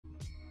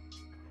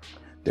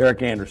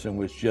Derek Anderson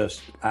was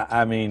just,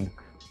 I mean,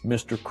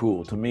 Mr.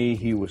 Cool. To me,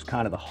 he was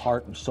kind of the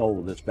heart and soul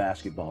of this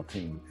basketball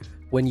team.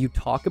 When you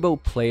talk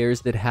about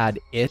players that had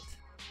it,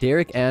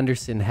 Derek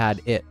Anderson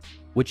had it,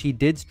 which he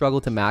did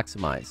struggle to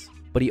maximize,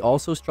 but he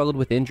also struggled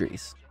with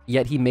injuries.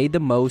 Yet he made the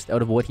most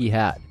out of what he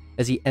had,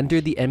 as he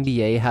entered the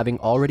NBA having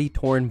already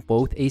torn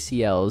both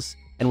ACLs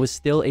and was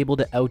still able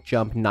to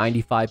outjump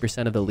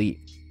 95% of the league.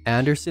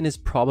 Anderson is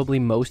probably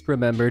most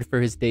remembered for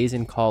his days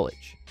in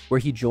college, where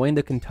he joined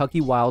the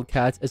Kentucky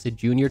Wildcats as a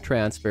junior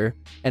transfer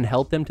and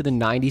helped them to the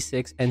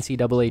 '96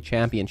 NCAA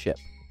championship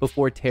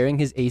before tearing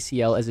his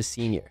ACL as a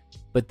senior.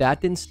 But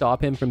that didn't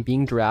stop him from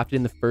being drafted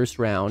in the first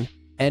round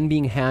and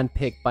being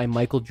handpicked by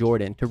Michael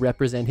Jordan to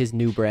represent his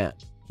new brand.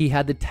 He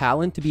had the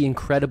talent to be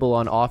incredible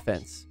on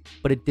offense,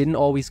 but it didn't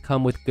always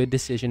come with good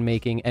decision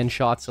making and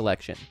shot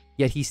selection.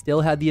 Yet he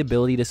still had the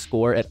ability to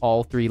score at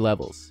all three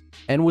levels,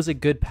 and was a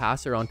good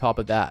passer on top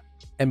of that.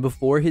 And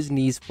before his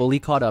knees fully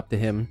caught up to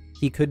him,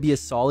 he could be a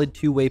solid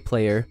two-way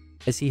player,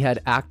 as he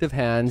had active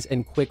hands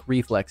and quick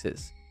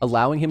reflexes,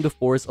 allowing him to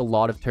force a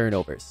lot of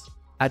turnovers.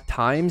 At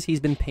times, he's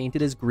been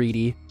painted as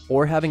greedy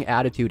or having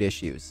attitude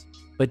issues,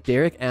 but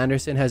Derek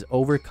Anderson has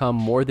overcome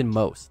more than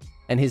most,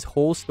 and his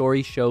whole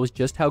story shows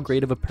just how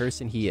great of a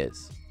person he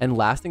is. And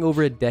lasting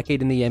over a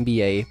decade in the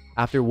NBA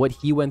after what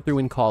he went through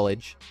in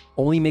college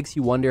only makes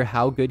you wonder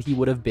how good he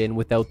would have been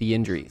without the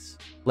injuries.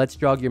 Let's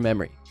jog your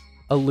memory.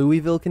 A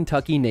Louisville,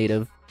 Kentucky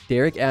native,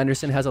 Derek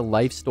Anderson has a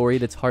life story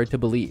that's hard to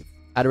believe.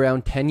 At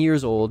around 10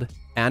 years old,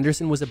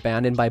 Anderson was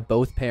abandoned by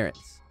both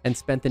parents and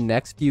spent the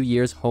next few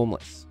years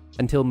homeless,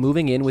 until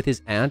moving in with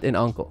his aunt and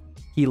uncle.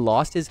 He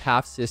lost his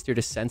half-sister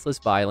to senseless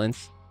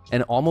violence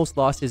and almost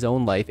lost his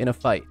own life in a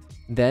fight.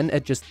 Then,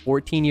 at just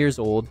 14 years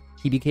old,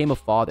 he became a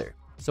father.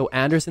 So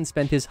Anderson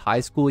spent his high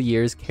school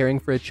years caring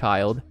for a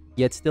child,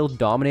 yet still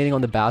dominating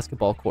on the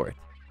basketball court.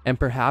 And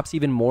perhaps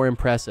even more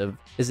impressive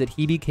is that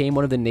he became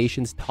one of the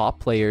nation's top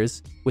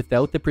players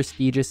without the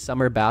prestigious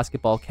summer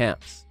basketball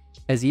camps,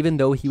 as even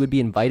though he would be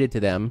invited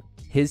to them,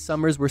 his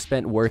summers were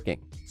spent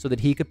working so that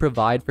he could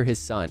provide for his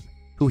son,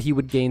 who he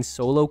would gain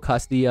solo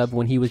custody of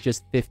when he was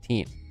just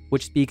 15,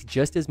 which speaks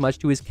just as much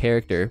to his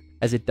character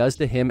as it does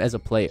to him as a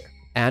player.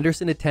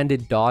 Anderson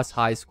attended Doss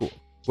High School,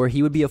 where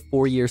he would be a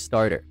 4-year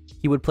starter.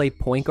 He would play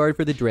point guard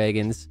for the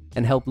Dragons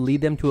and help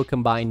lead them to a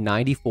combined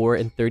 94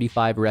 and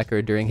 35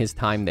 record during his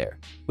time there,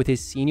 with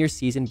his senior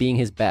season being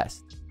his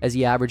best, as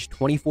he averaged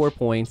 24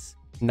 points,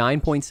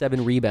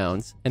 9.7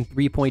 rebounds, and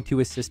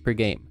 3.2 assists per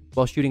game,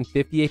 while shooting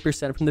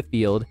 58% from the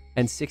field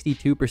and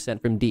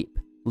 62% from deep,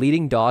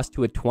 leading Doss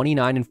to a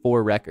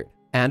 29-4 record.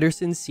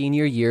 Anderson's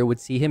senior year would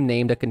see him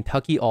named a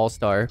Kentucky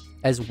All-Star,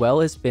 as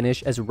well as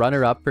finish as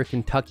runner-up for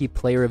Kentucky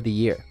Player of the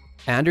Year.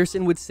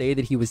 Anderson would say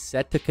that he was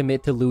set to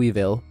commit to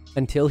Louisville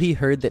until he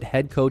heard that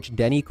head coach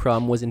Denny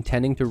Crum was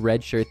intending to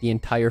redshirt the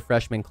entire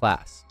freshman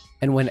class.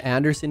 And when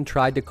Anderson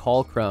tried to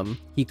call Crum,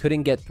 he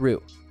couldn't get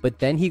through, but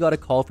then he got a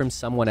call from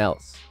someone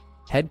else.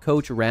 Head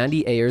coach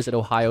Randy Ayers at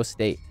Ohio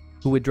State,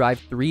 who would drive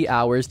 3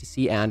 hours to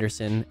see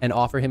Anderson and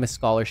offer him a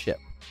scholarship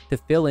to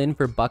fill in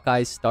for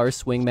Buckeyes star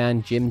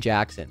swingman Jim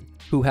Jackson,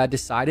 who had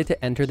decided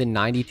to enter the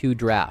 '92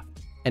 draft,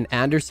 and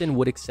Anderson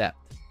would accept.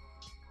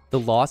 The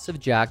loss of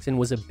Jackson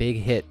was a big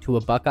hit to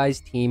a Buckeyes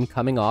team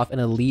coming off an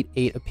Elite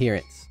Eight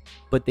appearance,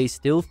 but they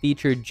still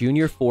featured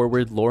junior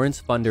forward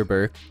Lawrence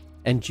Funderburk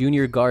and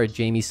junior guard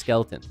Jamie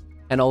Skelton.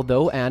 And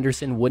although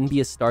Anderson wouldn't be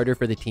a starter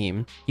for the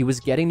team, he was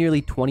getting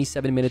nearly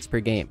 27 minutes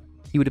per game.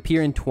 He would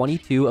appear in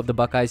 22 of the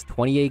Buckeyes'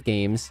 28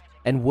 games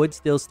and would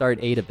still start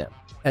 8 of them.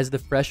 As the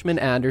freshman,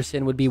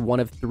 Anderson would be one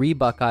of 3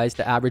 Buckeyes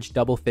to average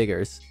double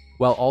figures,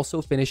 while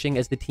also finishing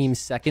as the team's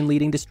second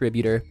leading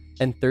distributor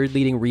and third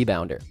leading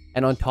rebounder.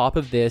 And on top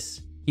of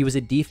this, he was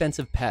a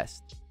defensive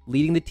pest,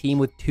 leading the team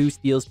with 2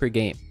 steals per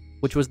game,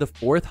 which was the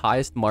 4th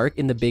highest mark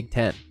in the Big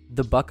Ten.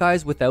 The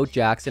Buckeyes without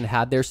Jackson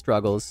had their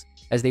struggles,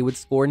 as they would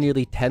score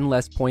nearly 10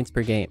 less points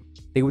per game.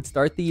 They would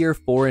start the year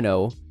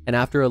 4-0, and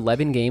after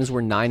 11 games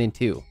were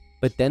 9-2,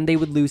 but then they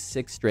would lose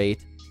 6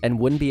 straight and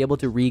wouldn't be able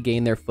to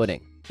regain their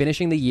footing,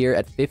 finishing the year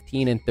at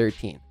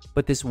 15-13.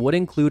 But this would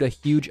include a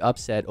huge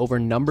upset over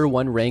number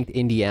 1 ranked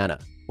Indiana,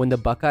 when the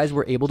Buckeyes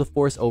were able to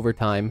force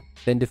overtime,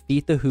 then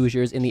defeat the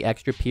Hoosiers in the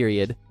extra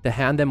period to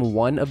hand them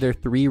one of their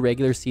 3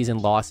 regular season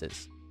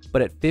losses.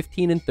 But at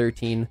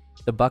 15-13,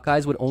 the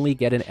Buckeyes would only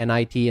get an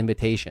NIT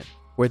invitation,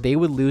 where they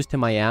would lose to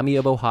Miami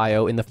of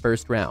Ohio in the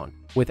first round,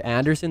 with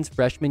Anderson's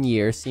freshman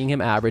year seeing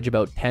him average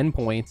about 10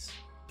 points,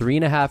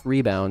 3.5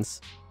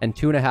 rebounds, and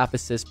 2.5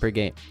 assists per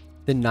game.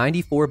 The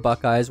 '94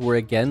 Buckeyes were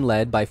again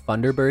led by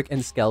Funderburk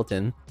and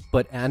Skelton,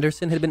 but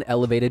Anderson had been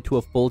elevated to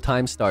a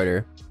full-time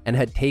starter and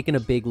had taken a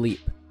big leap,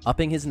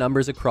 upping his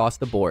numbers across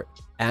the board.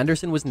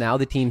 Anderson was now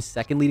the team's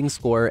second leading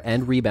scorer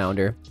and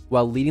rebounder,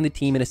 while leading the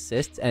team in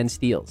assists and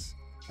steals,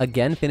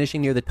 again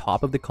finishing near the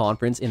top of the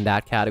conference in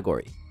that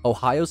category.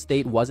 Ohio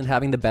State wasn't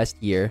having the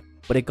best year,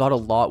 but it got a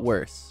lot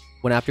worse,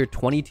 when after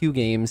 22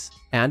 games,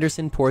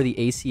 Anderson tore the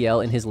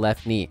ACL in his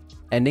left knee,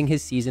 ending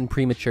his season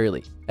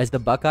prematurely, as the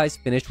Buckeyes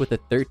finished with a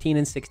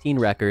 13-16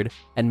 record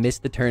and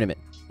missed the tournament,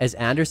 as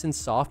Anderson's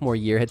sophomore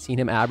year had seen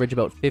him average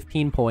about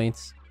 15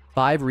 points,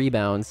 5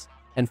 rebounds,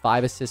 and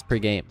 5 assists per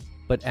game.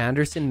 But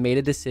Anderson made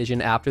a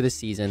decision after the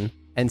season,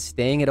 and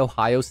staying at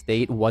Ohio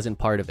State wasn't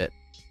part of it.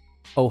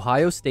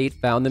 Ohio State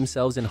found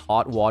themselves in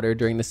hot water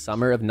during the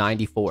summer of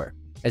 '94,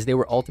 as they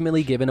were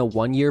ultimately given a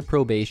 1-year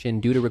probation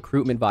due to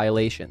recruitment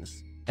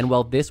violations. And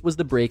while this was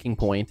the breaking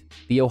point,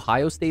 the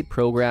Ohio State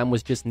program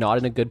was just not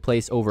in a good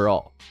place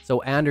overall.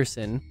 So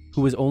Anderson,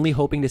 who was only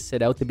hoping to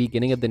sit out the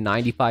beginning of the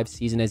 '95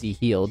 season as he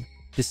healed,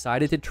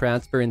 decided to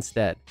transfer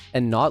instead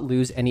and not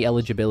lose any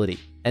eligibility,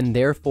 and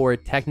therefore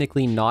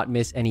technically not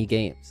miss any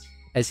games,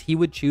 as he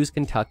would choose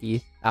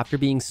Kentucky after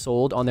being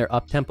sold on their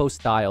uptempo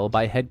style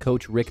by head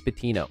coach Rick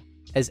Pitino,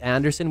 as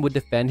Anderson would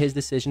defend his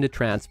decision to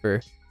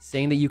transfer,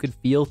 saying that you could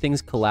feel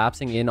things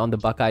collapsing in on the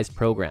Buckeyes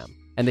program,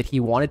 and that he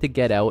wanted to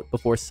get out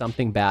before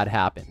something bad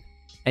happened.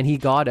 And he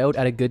got out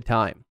at a good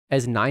time,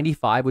 as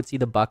 '95 would see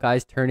the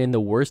Buckeyes turn in the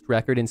worst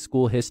record in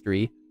school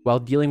history while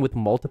dealing with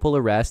multiple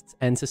arrests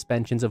and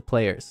suspensions of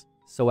players.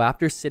 So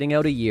after sitting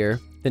out a year,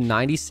 the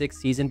 '96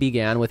 season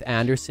began with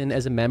Anderson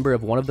as a member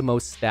of one of the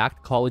most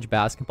stacked college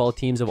basketball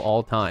teams of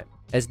all time,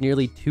 as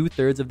nearly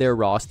 2/3 of their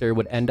roster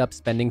would end up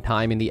spending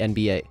time in the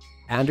NBA.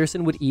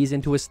 Anderson would ease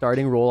into a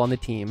starting role on the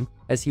team,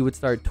 as he would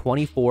start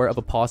 24 of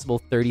a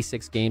possible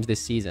 36 games this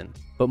season.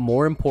 But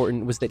more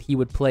important was that he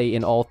would play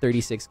in all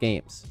 36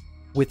 games.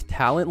 With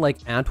talent like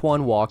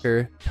Antoine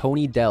Walker,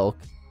 Tony Delk,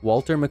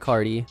 Walter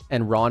McCarty,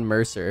 and Ron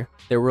Mercer,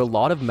 there were a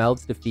lot of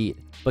mouths to feed,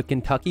 but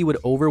Kentucky would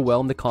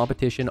overwhelm the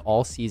competition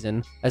all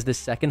season as the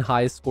second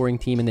highest scoring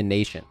team in the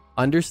nation.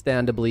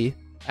 Understandably,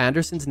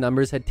 Anderson's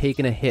numbers had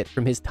taken a hit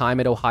from his time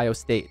at Ohio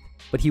State,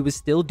 but he was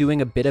still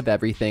doing a bit of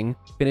everything,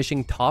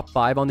 finishing top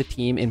 5 on the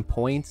team in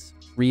points,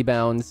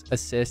 rebounds,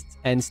 assists,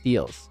 and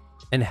steals.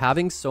 And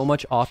having so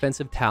much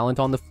offensive talent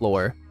on the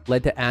floor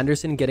led to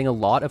Anderson getting a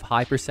lot of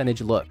high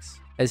percentage looks,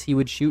 as he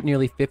would shoot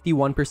nearly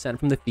 51%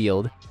 from the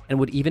field and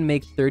would even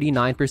make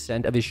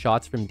 39% of his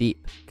shots from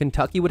deep.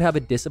 Kentucky would have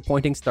a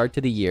disappointing start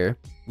to the year,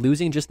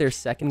 losing just their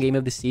second game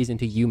of the season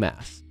to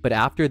UMass. But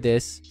after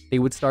this, they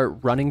would start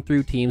running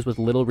through teams with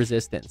little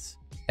resistance,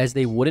 as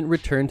they wouldn't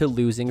return to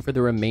losing for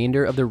the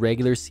remainder of the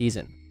regular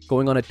season,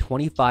 going on a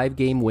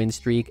 25-game win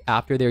streak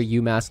after their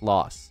UMass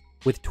loss,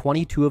 with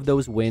 22 of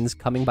those wins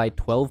coming by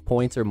 12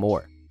 points or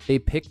more. They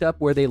picked up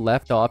where they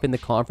left off in the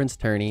conference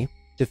tourney,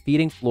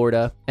 defeating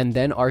Florida and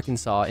then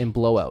Arkansas in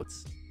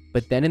blowouts.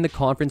 But then in the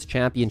conference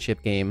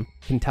championship game,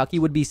 Kentucky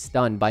would be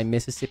stunned by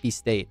Mississippi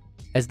State,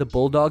 as the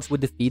Bulldogs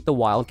would defeat the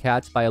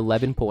Wildcats by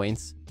 11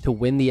 points to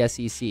win the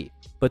SEC.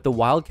 But the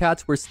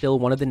Wildcats were still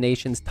one of the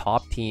nation's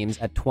top teams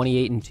at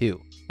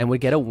 28-2 and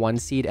would get a 1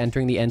 seed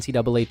entering the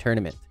NCAA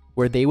tournament,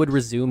 where they would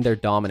resume their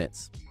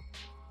dominance.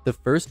 The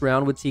first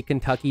round would see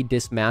Kentucky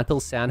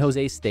dismantle San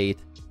Jose State,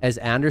 as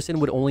Anderson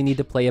would only need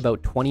to play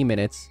about 20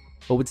 minutes,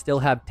 but would still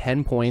have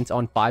 10 points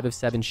on 5 of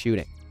 7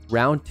 shooting.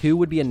 Round 2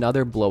 would be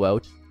another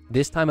blowout,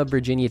 this time of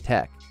Virginia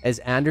Tech, as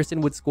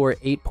Anderson would score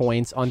 8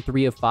 points on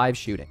 3 of 5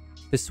 shooting.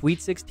 The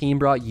Sweet 16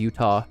 brought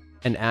Utah,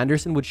 and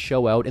Anderson would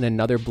show out in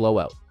another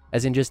blowout,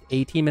 as in just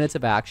 18 minutes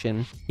of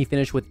action, he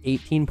finished with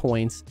 18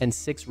 points and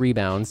 6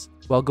 rebounds,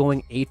 while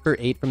going 8 for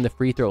 8 from the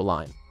free throw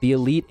line. The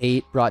Elite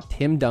 8 brought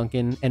Tim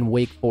Duncan and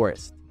Wake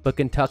Forest, but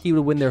Kentucky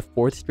would win their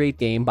 4th straight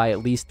game by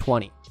at least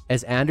 20,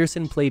 as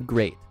Anderson played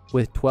great,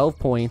 with 12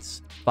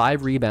 points,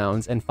 5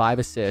 rebounds, and 5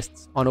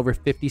 assists on over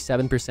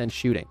 57%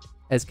 shooting,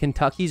 as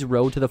Kentucky's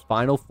road to the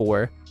Final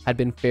Four had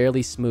been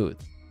fairly smooth.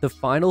 The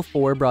Final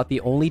Four brought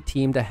the only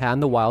team to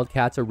hand the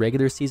Wildcats a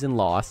regular season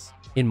loss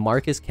in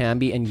Marcus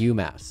Camby and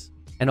UMass.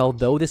 And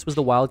although this was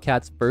the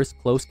Wildcats' first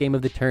close game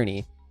of the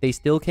tourney, they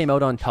still came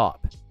out on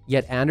top.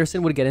 Yet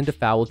Anderson would get into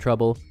foul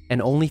trouble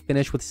and only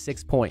finish with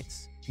 6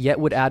 points, yet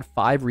would add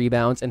 5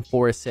 rebounds and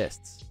 4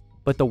 assists.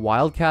 But the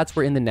Wildcats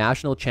were in the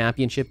national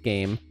championship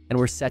game and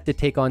were set to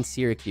take on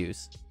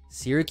Syracuse.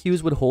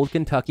 Syracuse would hold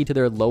Kentucky to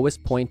their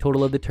lowest point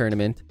total of the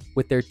tournament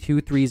with their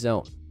 2-3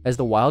 zone, as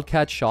the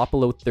Wildcats shot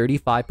below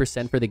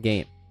 35% for the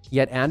game.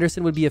 Yet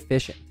Anderson would be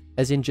efficient,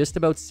 as in just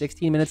about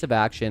 16 minutes of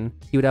action,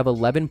 he would have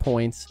 11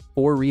 points,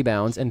 4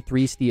 rebounds, and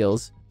 3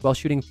 steals, while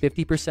shooting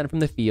 50% from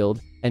the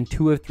field and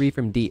 2 of 3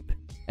 from deep.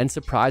 And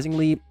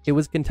surprisingly, it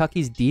was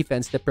Kentucky's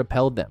defense that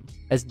propelled them,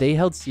 as they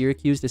held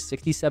Syracuse to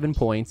 67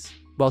 points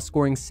while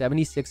scoring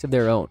 76 of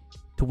their own,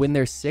 to win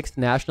their 6th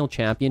national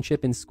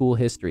championship in school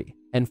history,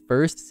 and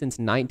first since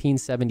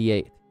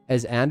 1978,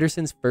 as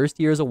Anderson's first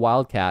year as a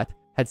Wildcat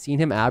had seen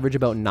him average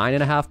about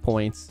 9.5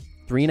 points,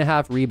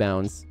 3.5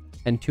 rebounds,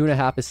 and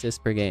 2.5 assists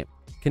per game.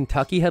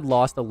 Kentucky had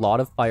lost a lot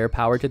of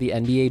firepower to the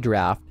NBA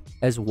draft,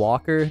 as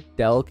Walker,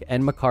 Delk,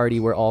 and McCarty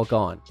were all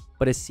gone,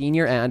 but a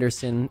senior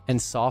Anderson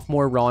and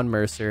sophomore Ron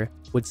Mercer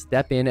would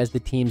step in as the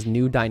team's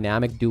new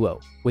dynamic duo,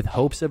 with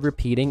hopes of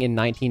repeating in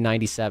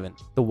 1997.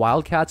 The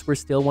Wildcats were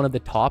still one of the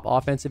top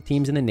offensive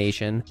teams in the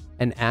nation,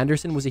 and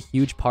Anderson was a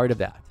huge part of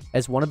that,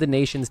 as one of the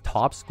nation's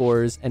top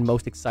scorers and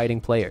most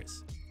exciting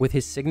players, with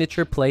his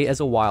signature play as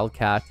a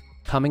Wildcat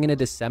coming in a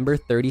December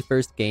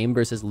 31st game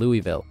versus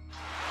Louisville.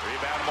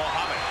 Rebound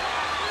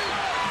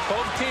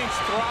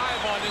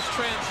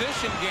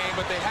transition game,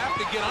 but they have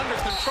to get under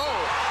control.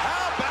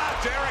 How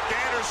about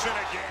Derek Anderson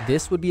again?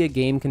 This would be a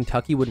game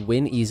Kentucky would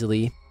win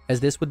easily, as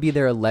this would be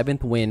their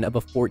 11th win of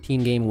a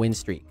 14-game win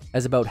streak,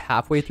 as about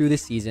halfway through the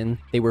season,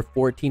 they were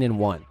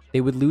 14-1.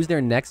 They would lose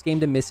their next game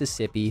to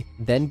Mississippi,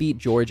 then beat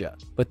Georgia,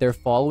 but their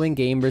following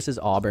game versus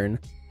Auburn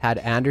had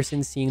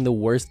Anderson seeing the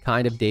worst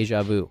kind of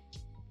deja vu.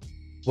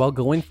 While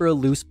going for a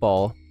loose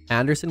ball,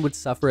 Anderson would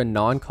suffer a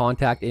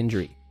non-contact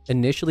injury,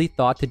 initially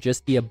thought to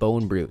just be a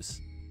bone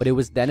bruise, but it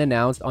was then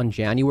announced on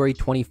January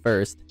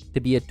 21st to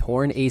be a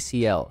torn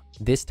ACL,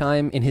 this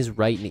time in his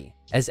right knee,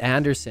 as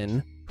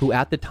Anderson, who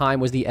at the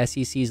time was the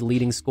SEC's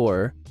leading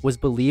scorer, was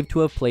believed to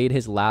have played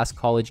his last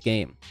college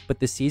game. But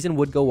the season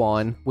would go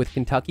on, with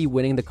Kentucky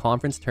winning the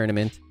conference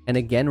tournament and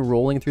again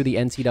rolling through the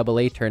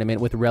NCAA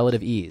tournament with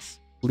relative ease,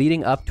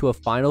 leading up to a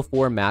Final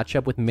Four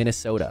matchup with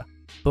Minnesota.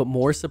 But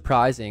more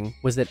surprising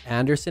was that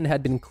Anderson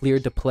had been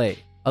cleared to play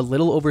a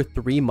little over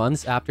 3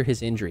 months after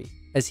his injury,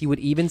 as he would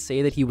even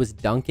say that he was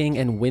dunking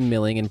and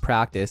windmilling in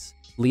practice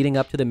leading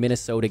up to the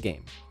Minnesota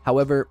game.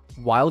 However,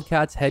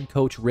 Wildcats head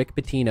coach Rick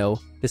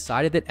Pitino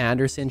decided that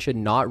Anderson should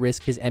not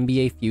risk his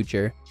NBA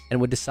future and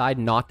would decide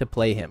not to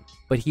play him,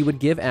 but he would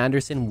give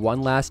Anderson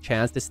one last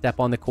chance to step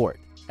on the court,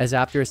 as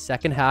after a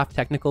second half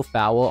technical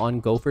foul on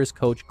Gophers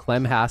coach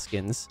Clem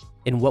Haskins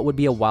in what would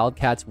be a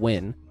Wildcats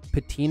win,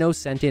 Pitino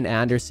sent in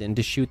Anderson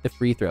to shoot the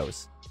free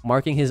throws,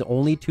 marking his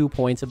only 2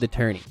 points of the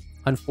tourney.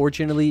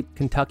 Unfortunately,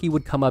 Kentucky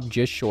would come up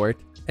just short,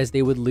 as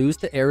they would lose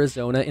to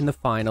Arizona in the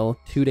final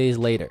 2 days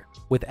later,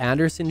 with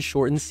Anderson's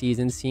shortened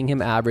season seeing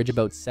him average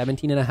about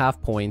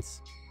 17.5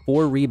 points,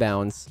 4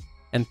 rebounds,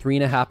 and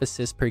 3.5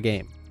 assists per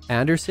game.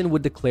 Anderson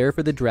would declare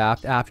for the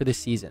draft after the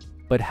season,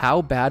 but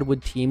how bad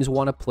would teams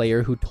want a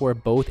player who tore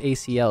both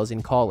ACLs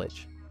in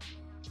college?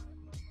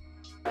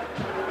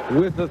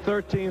 With the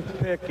 13th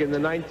pick in the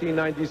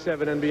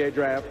 1997 NBA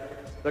draft,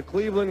 the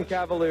Cleveland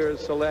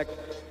Cavaliers select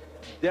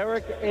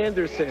Derek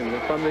Anderson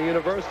from the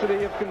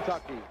University of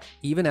Kentucky.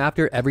 Even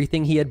after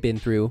everything he had been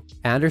through,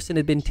 Anderson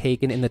had been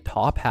taken in the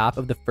top half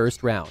of the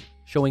first round,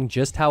 showing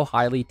just how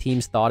highly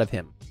teams thought of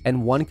him,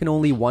 and one can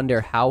only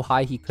wonder how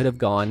high he could have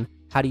gone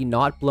had he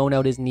not blown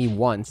out his knee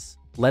once,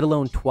 let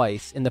alone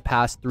twice, in the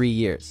past 3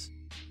 years.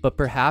 But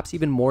perhaps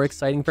even more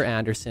exciting for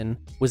Anderson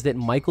was that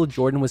Michael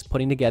Jordan was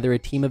putting together a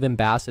team of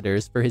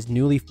ambassadors for his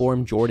newly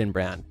formed Jordan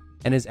brand,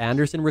 and as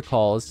Anderson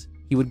recalls,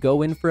 he would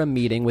go in for a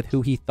meeting with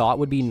who he thought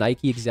would be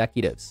Nike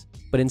executives,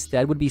 but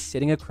instead would be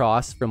sitting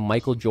across from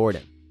Michael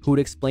Jordan, who would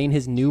explain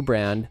his new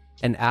brand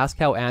and ask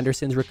how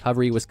Anderson's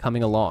recovery was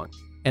coming along.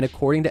 And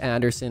according to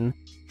Anderson,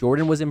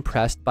 Jordan was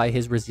impressed by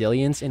his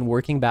resilience in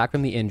working back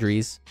from the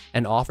injuries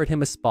and offered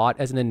him a spot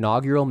as an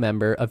inaugural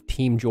member of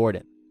Team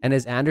Jordan. And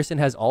as Anderson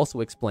has also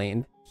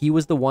explained, he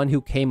was the one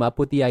who came up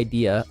with the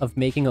idea of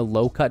making a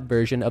low-cut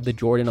version of the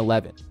Jordan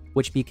 11,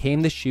 which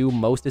became the shoe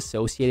most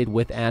associated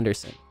with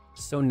Anderson.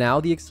 So now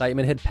the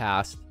excitement had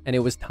passed, and it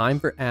was time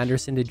for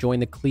Anderson to join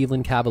the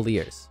Cleveland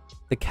Cavaliers.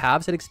 The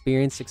Cavs had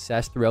experienced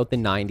success throughout the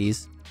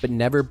 90s, but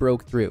never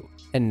broke through,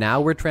 and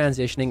now we're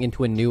transitioning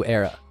into a new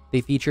era.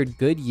 They featured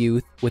good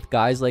youth with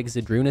guys like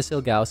Zydrunas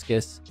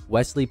Ilgauskas,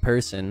 Wesley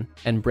Person,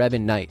 and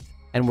Brevin Knight,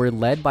 and were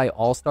led by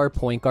all-star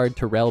point guard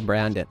Terrell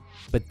Brandon.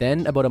 But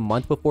then, about a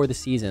month before the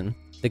season,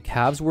 the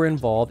Cavs were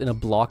involved in a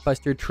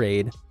blockbuster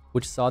trade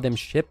which saw them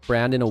ship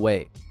Brandon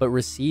away, but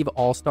receive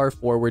all-star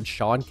forward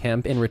Shawn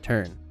Kemp in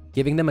return,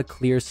 giving them a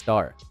clear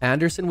start.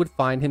 Anderson would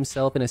find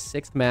himself in a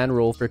sixth-man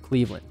role for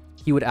Cleveland.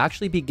 He would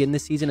actually begin the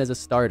season as a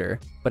starter,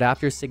 but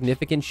after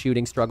significant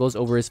shooting struggles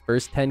over his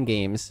first 10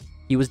 games,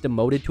 he was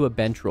demoted to a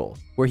bench role,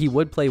 where he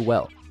would play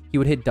well. He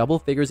would hit double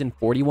figures in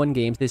 41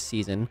 games this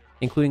season,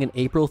 including an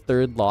April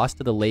 3rd loss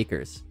to the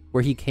Lakers,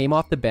 where he came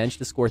off the bench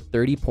to score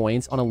 30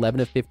 points on 11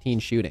 of 15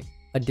 shooting.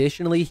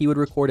 Additionally, he would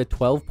record a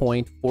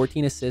 12-point,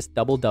 14-assist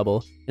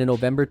double-double in a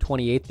November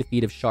 28th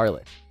defeat of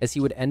Charlotte, as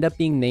he would end up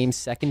being named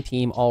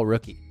second-team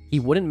All-Rookie. He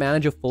wouldn't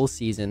manage a full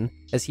season,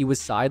 as he was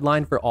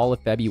sidelined for all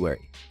of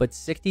February, but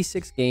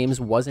 66 games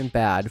wasn't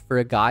bad for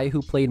a guy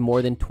who played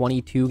more than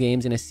 22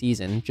 games in a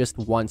season just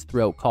once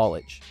throughout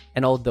college.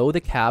 And although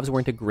the Cavs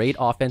weren't a great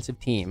offensive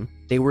team,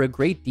 they were a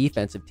great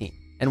defensive team,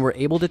 and were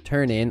able to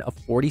turn in a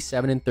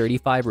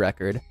 47-35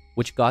 record,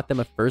 which got them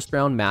a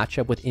first-round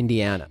matchup with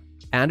Indiana.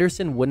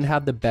 Anderson wouldn't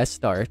have the best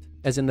start,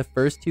 as in the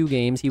first 2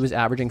 games he was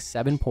averaging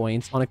 7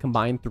 points on a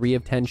combined 3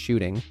 of 10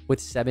 shooting, with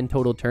 7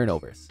 total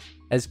turnovers,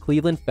 as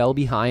Cleveland fell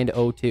behind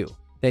 0-2.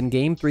 Then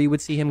Game 3 would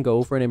see him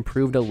go for an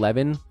improved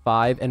 11,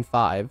 5, and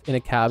 5 in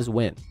a Cavs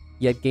win.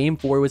 Yet Game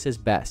 4 was his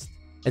best,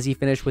 as he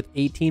finished with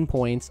 18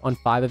 points on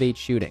 5 of 8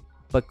 shooting,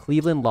 but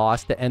Cleveland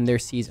lost to end their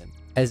season,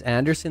 as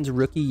Anderson's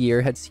rookie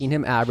year had seen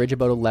him average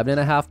about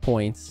 11.5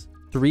 points,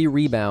 3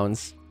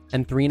 rebounds,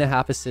 and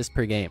 3.5 assists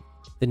per game.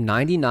 The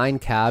 99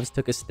 Cavs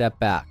took a step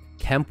back.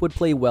 Kemp would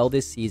play well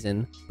this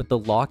season, but the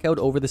lockout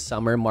over the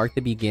summer marked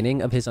the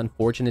beginning of his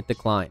unfortunate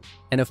decline,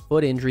 and a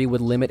foot injury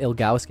would limit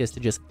Ilgauskas to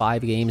just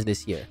 5 games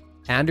this year.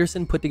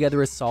 Anderson put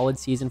together a solid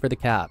season for the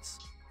Cavs.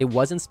 It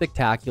wasn't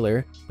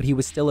spectacular, but he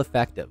was still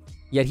effective.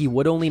 yet he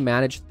would only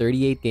manage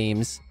 38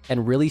 games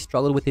and really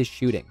struggled with his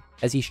shooting,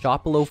 as he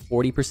shot below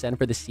 40%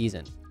 for the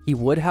season. He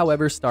would,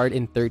 however, start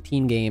in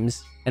 13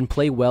 games and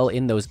play well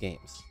in those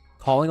games,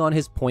 calling on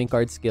his point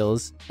guard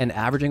skills and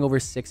averaging over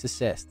 6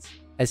 assists,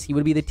 as he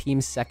would be the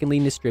team's second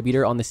leading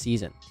distributor on the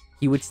season.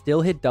 He would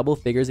still hit double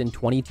figures in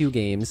 22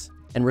 games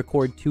and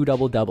record 2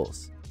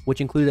 double-doubles,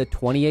 which included a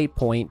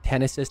 28-point,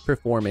 10-assist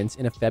performance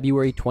in a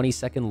February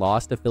 22nd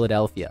loss to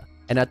Philadelphia.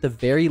 And at the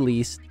very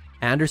least,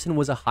 Anderson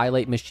was a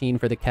highlight machine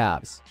for the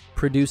Cavs,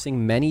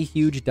 producing many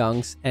huge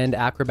dunks and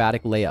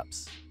acrobatic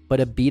layups. But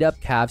a beat-up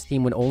Cavs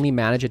team would only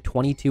manage a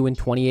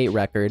 22-28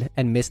 record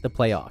and miss the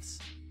playoffs,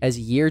 as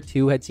year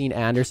 2 had seen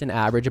Anderson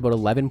average about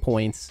 11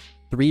 points,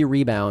 3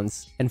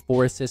 rebounds, and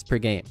 4 assists per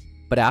game.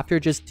 But after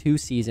just 2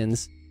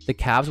 seasons, the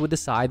Cavs would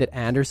decide that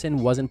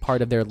Anderson wasn't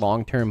part of their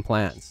long-term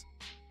plans.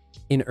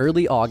 In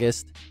early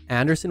August,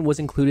 Anderson was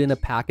included in a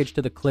package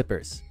to the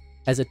Clippers,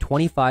 as a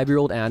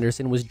 25-year-old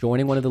Anderson was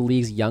joining one of the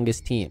league's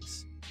youngest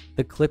teams.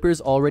 The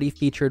Clippers already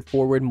featured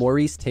forward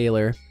Maurice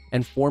Taylor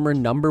and former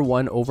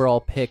 #1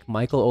 overall pick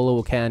Michael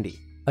Olowokandi.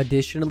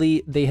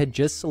 Additionally, they had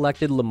just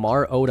selected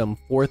Lamar Odom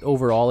 4th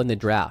overall in the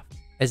draft,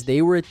 as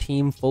they were a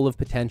team full of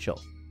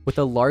potential. With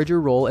a larger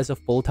role as a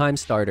full-time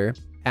starter,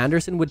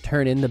 Anderson would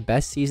turn in the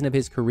best season of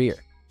his career.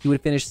 He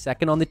would finish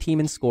second on the team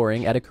in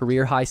scoring at a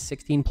career-high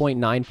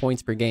 16.9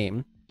 points per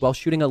game, while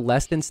shooting a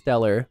less than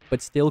stellar,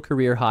 but still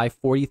career-high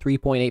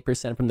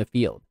 43.8% from the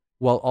field,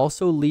 while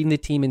also leading the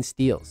team in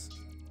steals.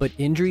 But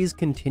injuries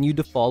continued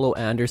to follow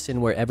Anderson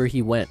wherever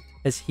he went,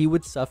 as he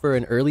would suffer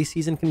an early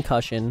season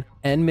concussion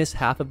and miss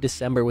half of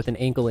December with an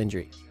ankle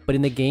injury. But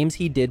in the games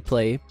he did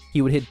play,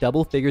 he would hit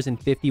double figures in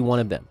 51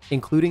 of them,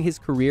 including his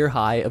career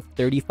high of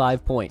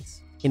 35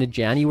 points in a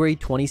January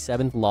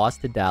 27th loss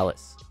to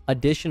Dallas.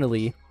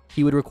 Additionally,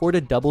 he would record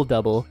a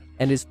double-double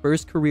and his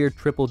first career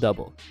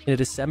triple-double in a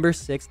December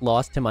 6th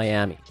loss to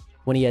Miami,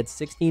 when he had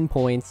 16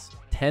 points,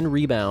 10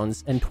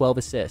 rebounds, and 12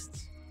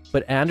 assists.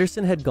 But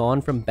Anderson had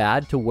gone from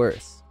bad to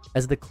worse,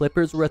 as the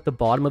Clippers were at the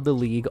bottom of the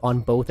league on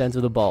both ends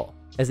of the ball,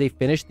 as they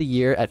finished the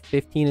year at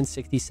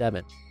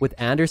 15-67, with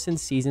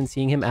Anderson's season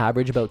seeing him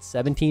average about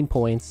 17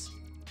 points,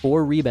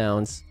 4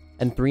 rebounds,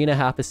 and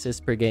 3.5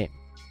 assists per game.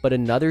 But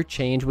another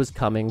change was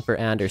coming for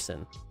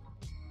Anderson.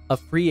 A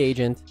free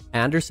agent,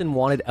 Anderson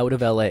wanted out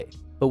of LA,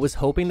 but was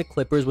hoping the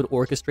Clippers would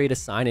orchestrate a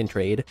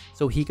sign-and-trade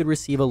so he could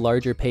receive a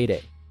larger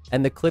payday.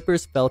 And the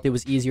Clippers felt it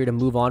was easier to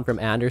move on from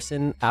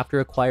Anderson after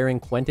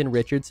acquiring Quentin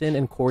Richardson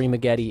and Corey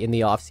Maggette in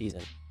the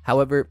offseason.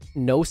 However,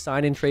 no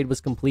sign-and-trade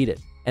was completed,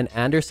 and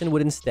Anderson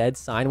would instead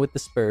sign with the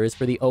Spurs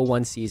for the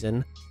 01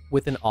 season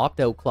with an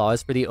opt-out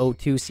clause for the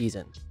 02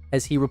 season,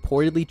 as he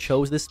reportedly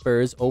chose the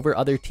Spurs over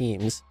other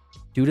teams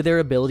due to their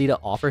ability to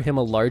offer him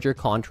a larger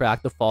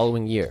contract the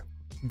following year.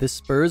 The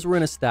Spurs were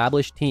an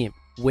established team,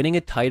 winning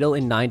a title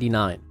in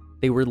 '99.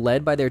 They were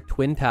led by their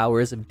twin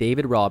towers of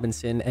David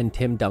Robinson and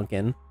Tim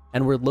Duncan,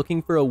 and were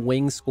looking for a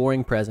wing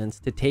scoring presence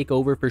to take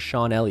over for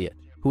Sean Elliott,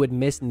 who had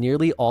missed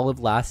nearly all of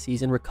last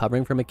season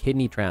recovering from a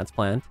kidney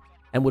transplant,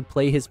 and would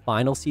play his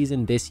final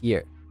season this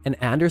year. And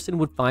Anderson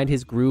would find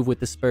his groove with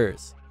the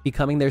Spurs,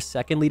 becoming their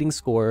second leading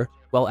scorer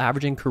while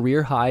averaging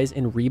career highs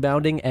in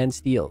rebounding and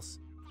steals.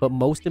 But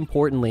most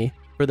importantly,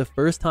 for the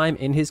first time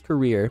in his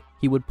career,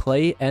 he would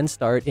play and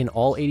start in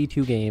all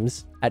 82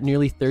 games at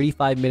nearly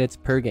 35 minutes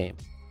per game.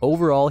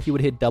 Overall, he would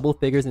hit double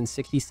figures in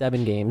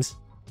 67 games,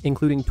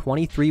 including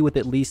 23 with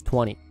at least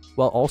 20,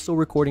 while also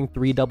recording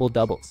 3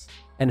 double-doubles,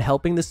 and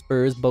helping the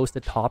Spurs boast a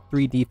top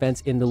 3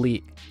 defense in the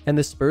league. And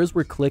the Spurs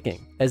were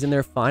clicking, as in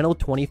their final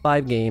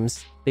 25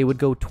 games, they would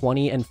go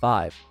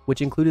 20-5,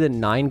 which included a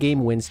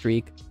 9-game win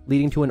streak,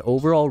 leading to an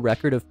overall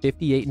record of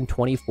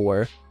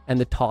 58-24 and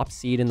the top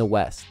seed in the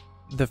West.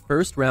 The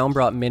first round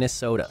brought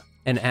Minnesota,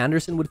 and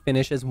Anderson would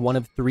finish as one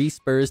of 3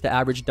 Spurs to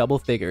average double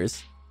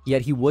figures,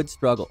 yet he would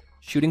struggle,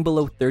 shooting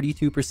below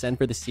 32%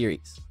 for the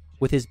series,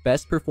 with his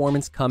best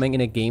performance coming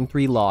in a Game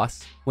 3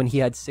 loss when he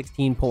had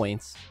 16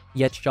 points,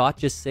 yet shot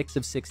just 6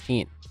 of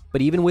 16.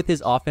 But even with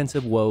his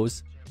offensive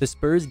woes, the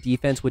Spurs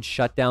defense would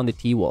shut down the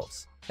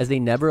T-Wolves, as they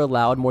never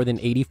allowed more than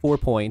 84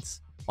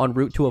 points en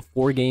route to a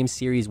 4-game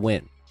series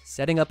win,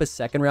 setting up a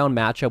second-round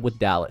matchup with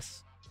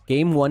Dallas.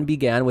 Game 1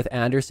 began with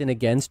Anderson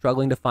again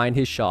struggling to find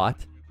his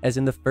shot, as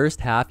in the first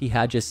half he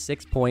had just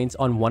 6 points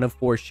on 1 of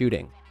 4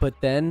 shooting. But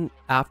then,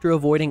 after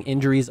avoiding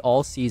injuries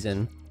all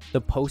season, the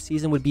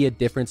postseason would be a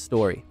different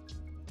story.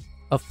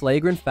 A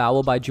flagrant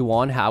foul by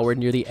Juwan Howard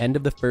near the end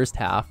of the first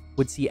half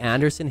would see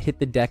Anderson hit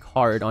the deck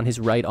hard on his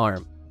right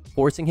arm,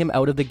 forcing him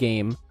out of the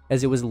game,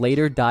 as it was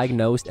later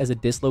diagnosed as a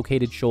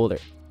dislocated shoulder,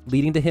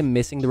 leading to him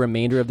missing the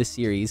remainder of the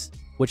series,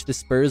 which the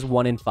Spurs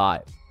won in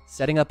 5.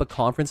 Setting up a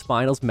conference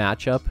finals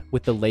matchup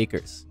with the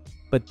Lakers.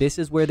 But this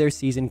is where their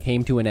season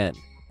came to an end,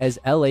 as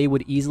LA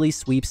would easily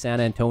sweep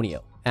San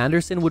Antonio.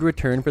 Anderson would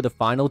return for the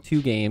final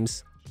 2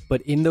 games,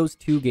 but in those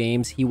 2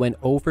 games he went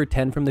 0 for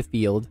 10 from the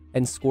field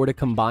and scored a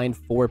combined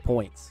 4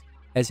 points,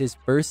 as his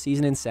first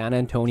season in San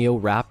Antonio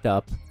wrapped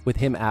up with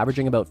him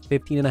averaging about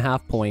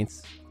 15.5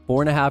 points,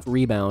 4.5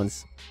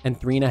 rebounds, and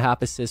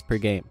 3.5 assists per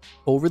game.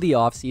 Over the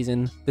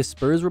offseason, the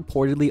Spurs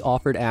reportedly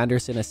offered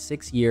Anderson a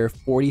 6-year,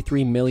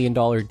 $43 million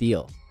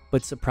deal,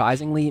 but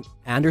surprisingly,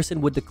 Anderson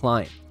would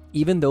decline,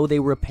 even though they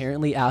were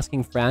apparently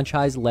asking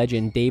franchise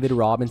legend David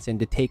Robinson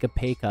to take a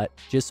pay cut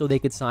just so they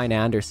could sign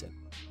Anderson.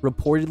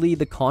 Reportedly,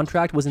 the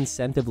contract was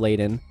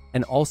incentive-laden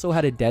and also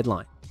had a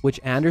deadline, which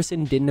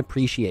Anderson didn't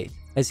appreciate,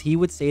 as he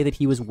would say that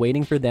he was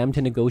waiting for them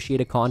to negotiate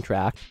a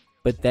contract,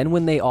 but then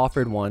when they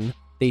offered one,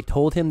 they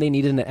told him they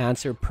needed an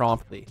answer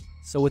promptly.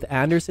 So with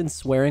Anderson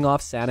swearing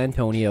off San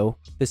Antonio,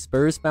 the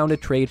Spurs found a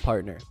trade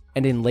partner,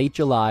 and in late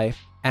July,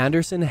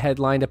 Anderson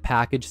headlined a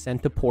package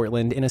sent to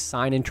Portland in a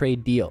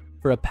sign-and-trade deal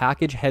for a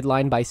package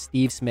headlined by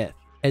Steve Smith,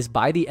 as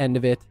by the end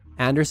of it,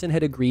 Anderson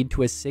had agreed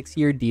to a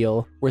 6-year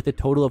deal worth a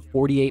total of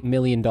 $48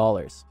 million.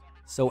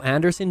 So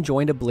Anderson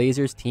joined a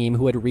Blazers team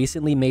who had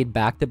recently made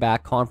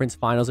back-to-back conference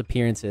finals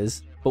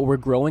appearances, but were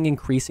growing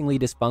increasingly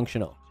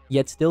dysfunctional,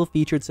 yet still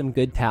featured some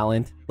good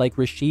talent like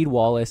Rasheed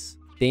Wallace,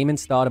 Damon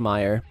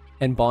Stoudemire,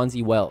 and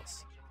Bonzi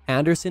Wells.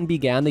 Anderson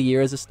began the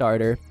year as a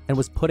starter and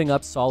was putting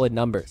up solid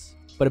numbers,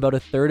 but about a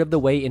third of the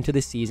way into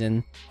the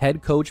season,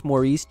 head coach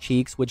Maurice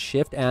Cheeks would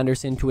shift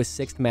Anderson to a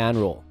 6th-man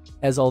role,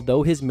 as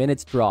although his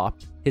minutes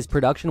dropped, his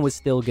production was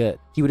still good.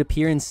 He would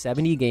appear in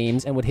 70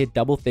 games and would hit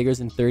double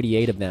figures in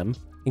 38 of them,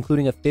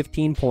 including a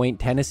 15-point,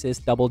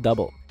 10-assist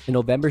double-double in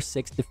November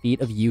 6th defeat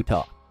of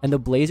Utah. And the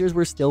Blazers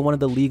were still one of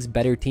the league's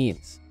better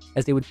teams,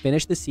 as they would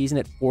finish the season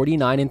at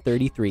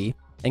 49-33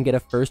 and get a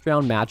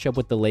first-round matchup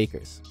with the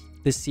Lakers.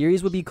 The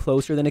series would be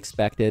closer than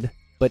expected,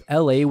 but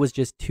LA was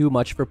just too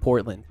much for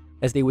Portland,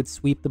 as they would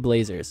sweep the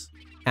Blazers.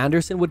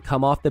 Anderson would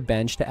come off the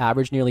bench to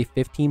average nearly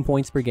 15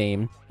 points per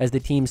game as the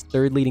team's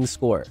 3rd leading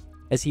scorer,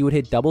 as he would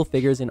hit double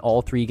figures in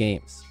all 3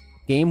 games.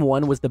 Game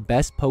 1 was the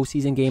best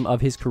postseason game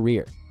of his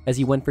career, as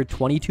he went for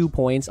 22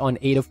 points on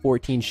 8 of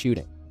 14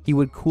 shooting. He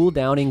would cool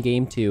down in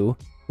Game 2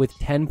 with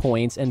 10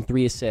 points and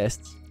 3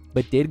 assists,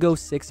 but did go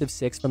 6 of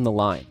 6 from the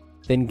line.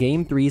 Then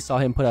Game 3 saw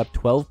him put up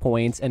 12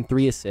 points and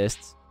 3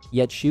 assists,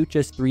 yet shoot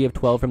just 3 of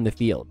 12 from the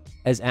field,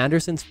 as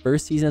Anderson's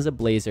first season as a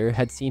Blazer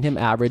had seen him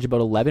average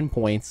about 11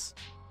 points,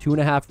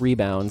 2.5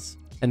 rebounds,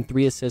 and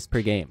 3 assists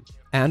per game.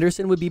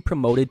 Anderson would be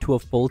promoted to a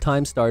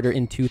full-time starter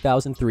in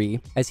 2003,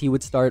 as he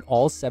would start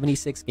all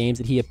 76 games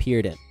that he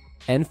appeared in,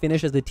 and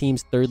finish as the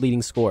team's 3rd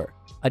leading scorer.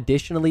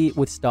 Additionally,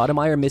 with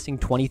Stoudemire missing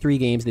 23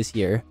 games this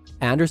year,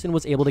 Anderson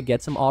was able to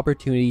get some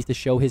opportunities to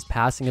show his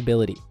passing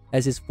ability,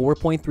 as his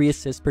 4.3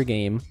 assists per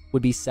game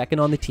would be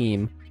 2nd on the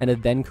team and a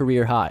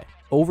then-career high.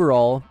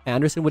 Overall,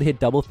 Anderson would hit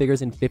double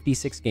figures in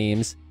 56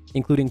 games,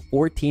 including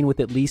 14 with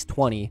at least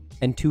 20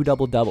 and 2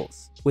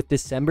 double-doubles, with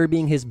December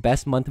being his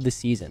best month of the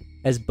season,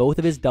 as both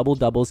of his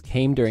double-doubles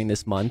came during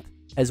this month,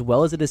 as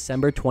well as a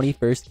December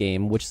 21st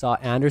game which saw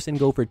Anderson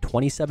go for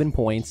 27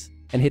 points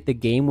and hit the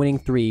game-winning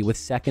 3 with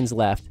seconds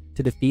left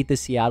to defeat the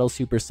Seattle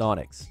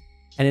Supersonics.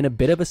 And in a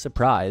bit of a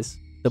surprise,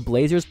 the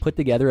Blazers put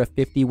together a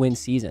 50-win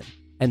season,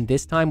 and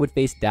this time would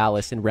face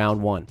Dallas in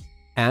round 1.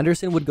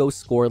 Anderson would go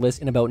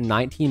scoreless in about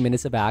 19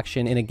 minutes of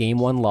action in a Game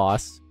 1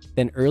 loss.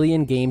 Then early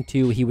in Game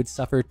 2, he would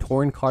suffer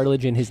torn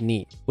cartilage in his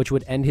knee, which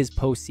would end his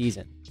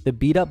postseason. The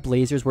beat-up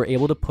Blazers were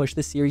able to push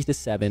the series to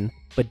 7,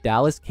 but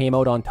Dallas came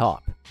out on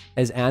top,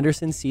 as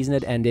Anderson's season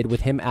had ended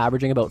with him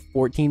averaging about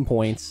 14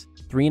 points,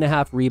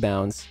 3.5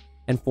 rebounds,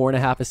 and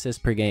 4.5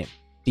 assists per game.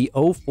 The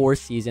 04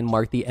 season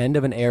marked the end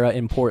of an era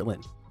in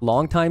Portland.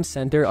 Longtime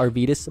center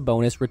Arvydas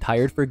Sabonis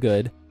retired for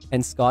good,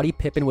 and Scottie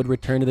Pippen would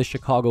return to the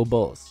Chicago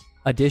Bulls.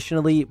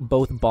 Additionally,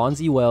 both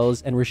Bonzi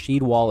Wells and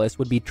Rasheed Wallace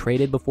would be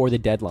traded before the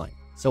deadline,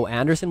 so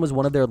Anderson was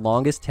one of their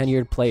longest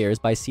tenured players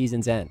by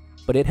season's end.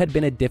 But it had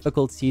been a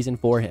difficult season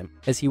for him,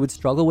 as he would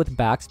struggle with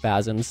back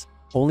spasms,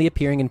 only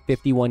appearing in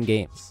 51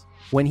 games.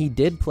 When he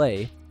did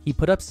play, he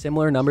put up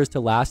similar numbers to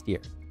last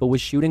year, but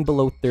was shooting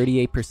below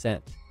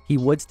 38%. He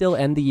would still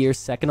end the year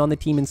 2nd on the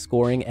team in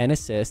scoring and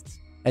assists,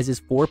 as his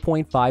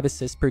 4.5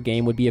 assists per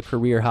game would be a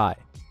career high.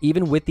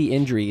 Even with the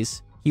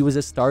injuries, he was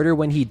a starter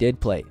when he did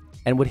play,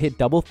 and would hit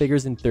double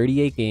figures in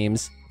 38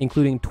 games,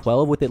 including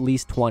 12 with at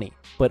least 20.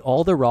 But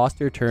all the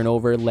roster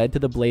turnover led to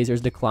the Blazers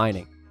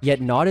declining,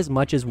 yet not as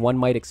much as one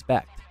might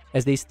expect,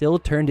 as they still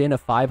turned in a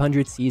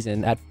 500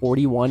 season at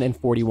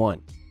 41-41,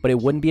 but it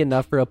wouldn't be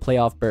enough for a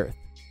playoff berth,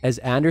 as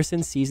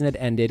Anderson's season had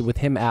ended with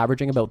him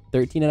averaging about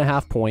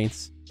 13.5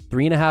 points,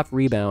 3.5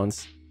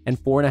 rebounds, and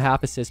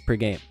 4.5 assists per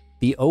game.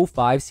 The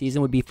 05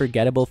 season would be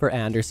forgettable for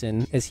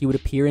Anderson, as he would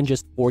appear in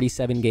just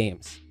 47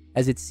 games,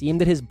 as it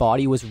seemed that his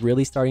body was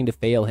really starting to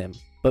fail him,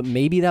 but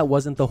maybe that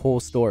wasn't the whole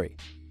story.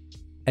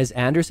 As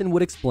Anderson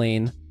would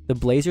explain, the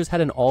Blazers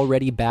had an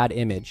already bad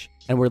image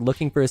and were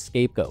looking for a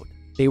scapegoat.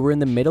 They were in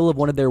the middle of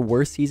one of their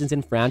worst seasons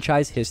in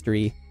franchise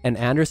history, and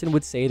Anderson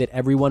would say that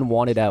everyone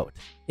wanted out,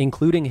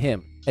 including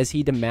him, as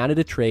he demanded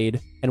a trade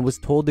and was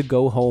told to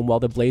go home while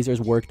the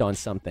Blazers worked on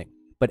something.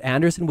 But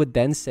Anderson would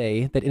then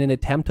say that in an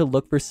attempt to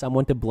look for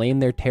someone to blame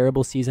their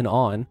terrible season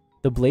on,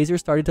 the Blazers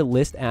started to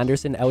list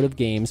Anderson out of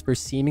games for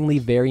seemingly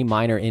very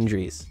minor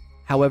injuries.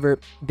 However,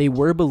 they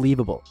were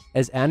believable,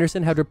 as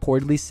Anderson had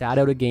reportedly sat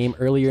out a game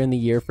earlier in the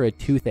year for a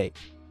toothache,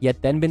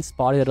 yet then been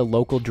spotted at a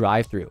local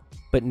drive-thru.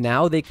 But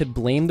now they could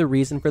blame the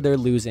reason for their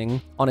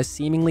losing on a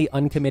seemingly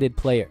uncommitted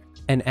player.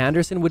 And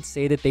Anderson would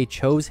say that they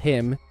chose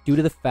him due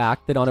to the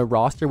fact that on a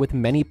roster with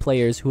many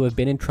players who have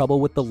been in trouble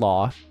with the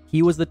law,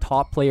 he was the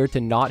top player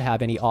to not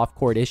have any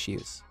off-court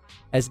issues,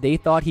 as they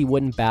thought he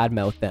wouldn't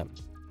badmouth them.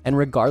 And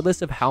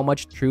regardless of how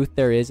much truth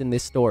there is in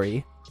this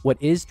story, what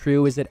is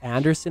true is that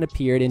Anderson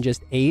appeared in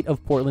just 8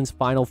 of Portland's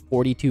final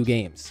 42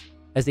 games,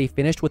 as they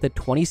finished with a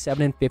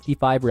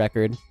 27-55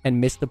 record and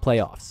missed the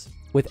playoffs,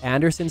 with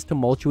Anderson's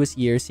tumultuous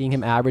year seeing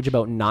him average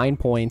about 9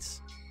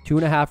 points,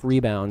 2.5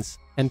 rebounds,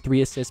 and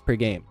 3 assists per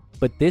game.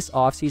 But this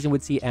offseason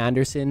would see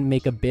Anderson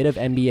make a bit of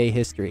NBA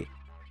history.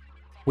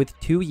 With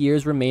 2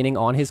 years remaining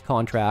on his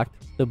contract,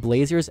 the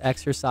Blazers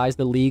exercised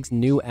the league's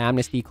new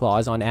amnesty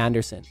clause on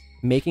Anderson,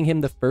 making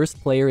him the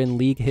first player in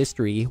league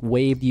history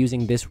waived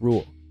using this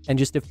rule. And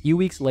just a few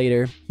weeks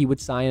later, he would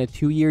sign a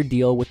 2-year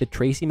deal with the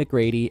Tracy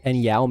McGrady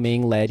and Yao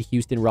Ming-led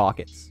Houston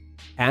Rockets.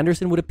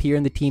 Anderson would appear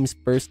in the team's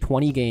first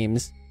 20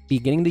 games,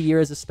 beginning the year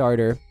as a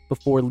starter,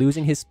 before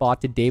losing his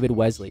spot to David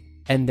Wesley.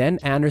 And then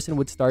Anderson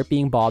would start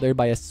being bothered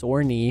by a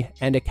sore knee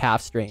and a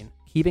calf strain,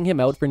 keeping him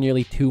out for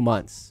nearly 2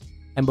 months.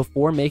 And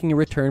before making a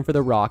return for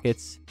the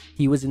Rockets,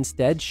 he was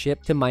instead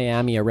shipped to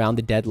Miami around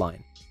the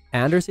deadline.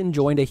 Anderson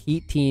joined a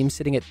Heat team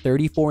sitting at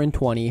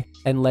 34-20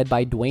 and led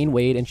by Dwayne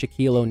Wade and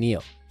Shaquille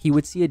O'Neal. He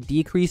would see a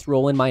decreased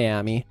role in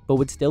Miami, but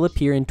would still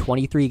appear in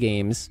 23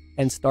 games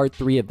and start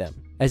 3 of them,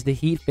 as the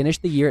Heat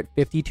finished the year at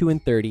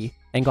 52-30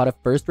 and got a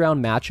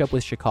first-round matchup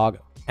with Chicago.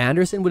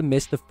 Anderson would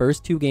miss the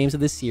first 2 games of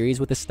the series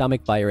with a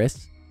stomach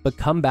virus, but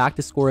come back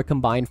to score a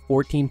combined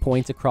 14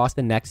 points across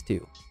the next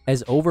 2,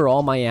 as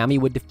overall Miami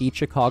would defeat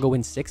Chicago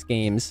in 6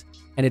 games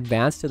and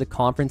advance to the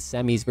conference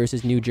semis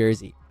versus New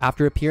Jersey.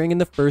 After appearing in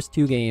the first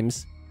 2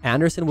 games,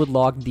 Anderson would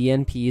log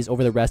DNPs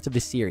over the rest of the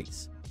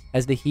series,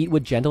 as the Heat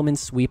would gentlemen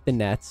sweep the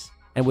Nets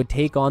and would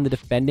take on the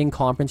defending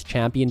conference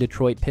champion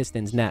Detroit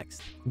Pistons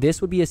next.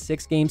 This would be a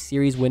 6-game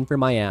series win for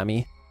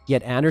Miami,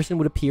 yet Anderson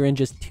would appear in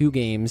just 2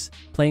 games,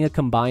 playing a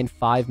combined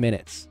 5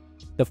 minutes.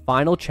 The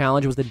final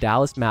challenge was the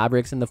Dallas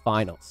Mavericks in the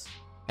finals,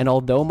 and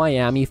although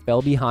Miami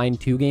fell behind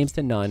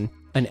 2-0,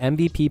 an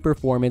MVP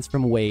performance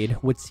from Wade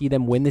would see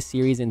them win the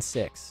series in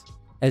 6,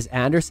 as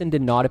Anderson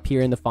did not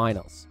appear in the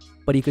finals,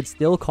 but he could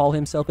still call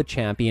himself a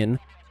champion,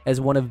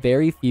 as one of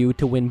very few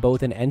to win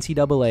both an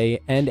NCAA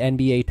and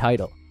NBA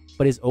title.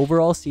 But his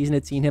overall season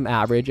had seen him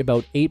average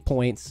about 8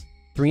 points,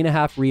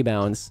 3.5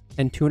 rebounds,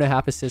 and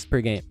 2.5 assists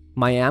per game.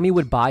 Miami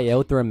would buy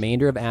out the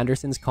remainder of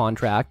Anderson's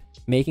contract,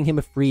 making him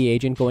a free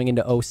agent going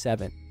into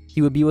 07.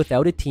 He would be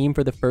without a team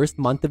for the first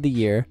month of the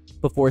year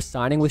before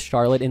signing with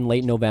Charlotte in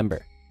late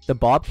November. The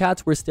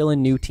Bobcats were still a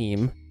new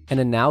team, and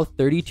a now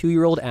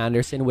 32-year-old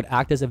Anderson would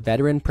act as a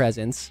veteran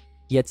presence,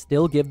 yet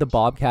still give the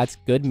Bobcats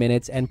good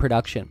minutes and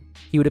production.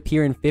 He would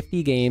appear in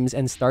 50 games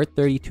and start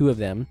 32 of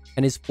them,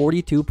 and his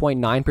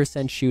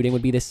 42.9% shooting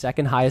would be the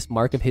second highest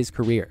mark of his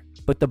career.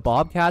 But the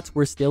Bobcats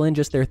were still in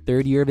just their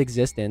 3rd year of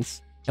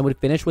existence, and would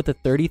finish with a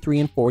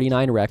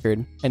 33-49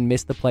 record and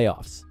miss the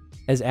playoffs,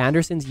 as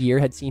Anderson's year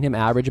had seen him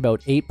average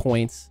about 8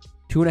 points,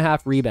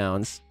 2.5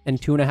 rebounds, and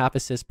 2.5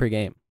 assists per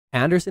game.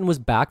 Anderson was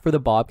back for the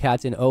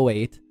Bobcats in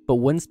 08, but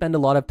wouldn't spend a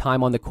lot of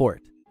time on the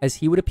court, as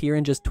he would appear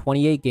in just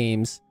 28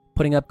 games,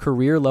 putting up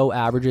career-low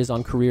averages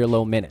on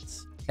career-low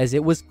minutes, as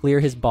it was clear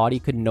his body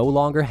could no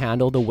longer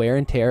handle the wear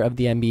and tear of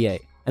the NBA,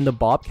 and the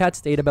Bobcats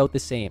stayed about the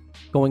same,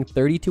 going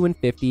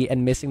 32-50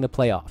 and missing the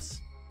playoffs,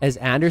 as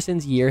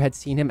Anderson's year had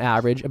seen him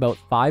average about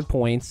 5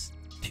 points,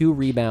 2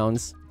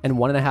 rebounds, and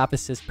 1.5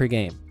 assists per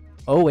game.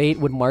 08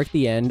 would mark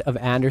the end of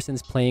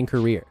Anderson's playing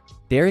career.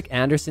 Derek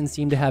Anderson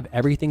seemed to have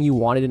everything you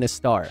wanted in a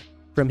star,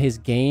 from his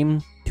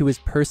game, to his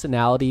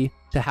personality,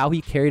 to how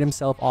he carried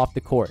himself off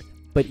the court.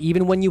 But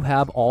even when you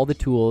have all the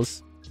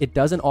tools, it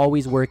doesn't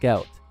always work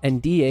out,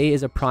 and DA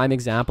is a prime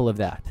example of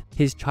that.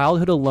 His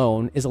childhood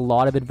alone is a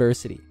lot of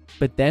adversity,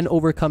 but then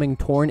overcoming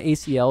torn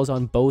ACLs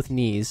on both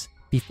knees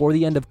before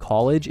the end of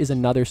college is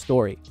another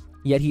story.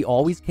 Yet he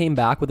always came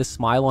back with a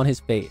smile on his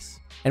face,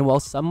 and while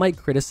some might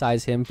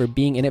criticize him for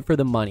being in it for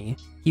the money,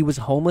 he was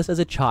homeless as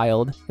a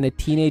child and a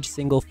teenage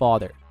single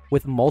father,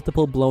 with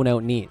multiple blown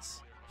out knees.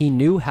 He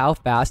knew how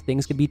fast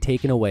things could be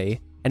taken away,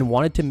 and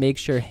wanted to make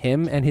sure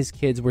him and his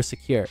kids were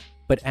secure.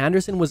 But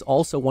Anderson was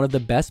also one of the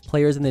best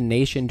players in the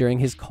nation during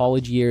his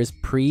college years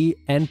pre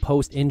and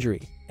post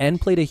injury,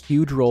 and played a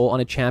huge role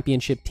on a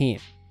championship team.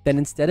 Then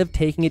instead of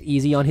taking it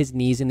easy on his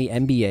knees in the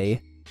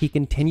NBA, he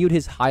continued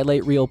his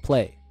highlight reel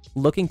play,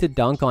 looking to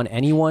dunk on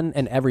anyone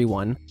and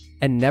everyone,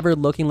 and never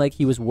looking like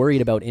he was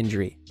worried about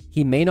injury.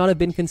 He may not have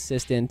been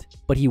consistent,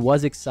 but he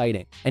was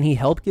exciting, and he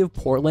helped give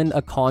Portland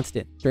a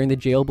constant during the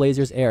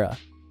Jailblazers era,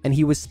 and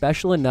he was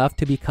special enough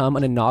to become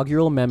an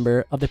inaugural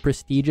member of the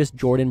prestigious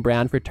Jordan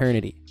Brand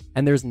fraternity,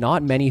 and there's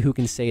not many who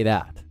can say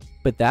that.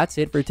 But that's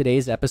it for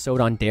today's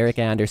episode on Derek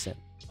Anderson.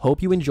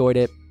 Hope you enjoyed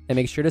it, and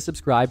make sure to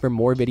subscribe for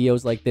more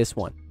videos like this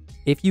one.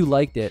 If you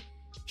liked it,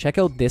 check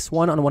out this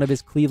one on one of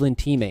his Cleveland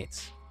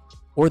teammates,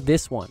 or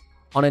this one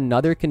on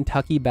another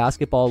Kentucky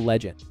basketball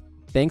legend.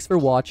 Thanks for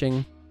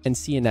watching, and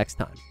see you next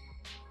time.